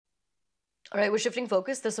All right, we're shifting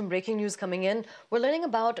focus. There's some breaking news coming in. We're learning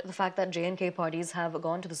about the fact that J&K parties have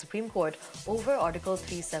gone to the Supreme Court over Article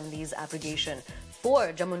 370's abrogation.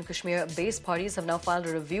 Four Jammu and Kashmir-based parties have now filed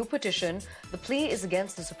a review petition. The plea is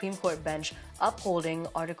against the Supreme Court bench upholding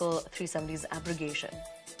Article 370's abrogation.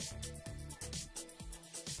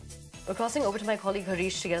 We're crossing over to my colleague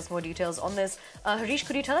Harish to get us more details on this. Harish,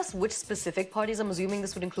 could you tell us which specific parties? I'm assuming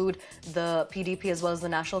this would include the PDP as well as the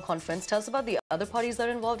National Conference. Tell us about the other parties that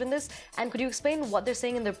are involved in this. And could you explain what they're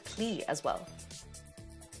saying in their plea as well?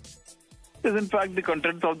 Yes, in fact, the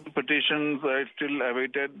content of the petitions is still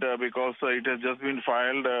awaited because it has just been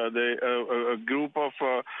filed. A group of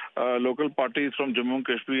local parties from Jammu and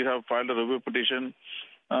Kashmir have filed a review petition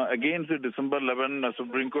against the December 11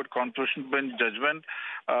 Supreme Court Constitutional Bench judgment,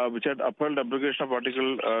 which had upheld abrogation of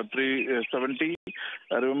Article 370.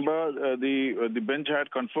 Remember, the bench had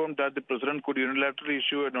confirmed that the president could unilaterally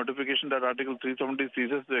issue a notification that Article 370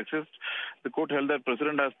 ceases to exist. The court held that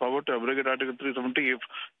president has power to abrogate Article 370 if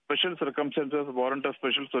special circumstances warrant a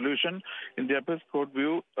special solution. In the appeals court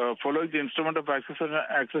view, following the instrument of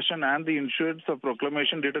accession and the issuance of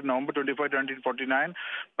proclamation dated November 25, 1949,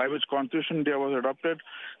 by which Constitution India was adopted,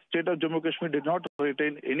 State of Jammu Kashmir did not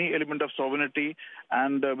retain any element of sovereignty,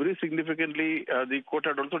 and very significantly, the court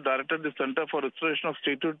had also directed the Center for Restoration of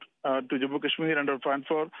Statehood to Jammu Kashmir and planned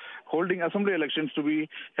for holding assembly elections to be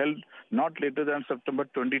held not later than September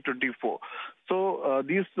 2024. So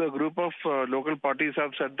these group of local parties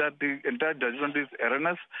have said that the entire judgment is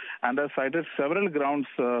erroneous and have cited several grounds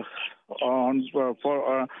saying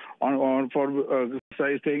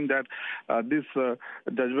that this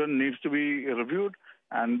judgment needs to be reviewed.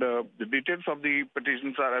 And the details of the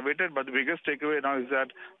petitions are awaited, but the biggest takeaway now is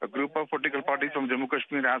that a group of political parties from Jammu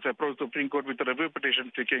Kashmir has approached the Supreme Court with a review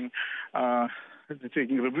petition seeking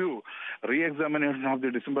review, re-examination of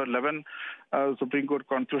the December 11 Supreme Court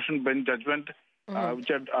Constitutional Bench judgment, which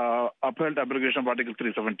had upheld abrogation of Article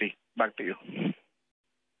 370. Back to you.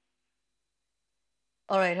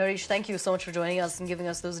 All right, Harish, thank you so much for joining us and giving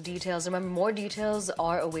us those details. Remember, more details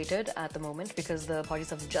are awaited at the moment because the parties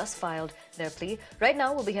have just filed their plea. Right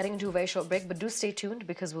now, we'll be heading into a very short break, but do stay tuned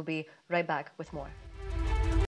because we'll be right back with more.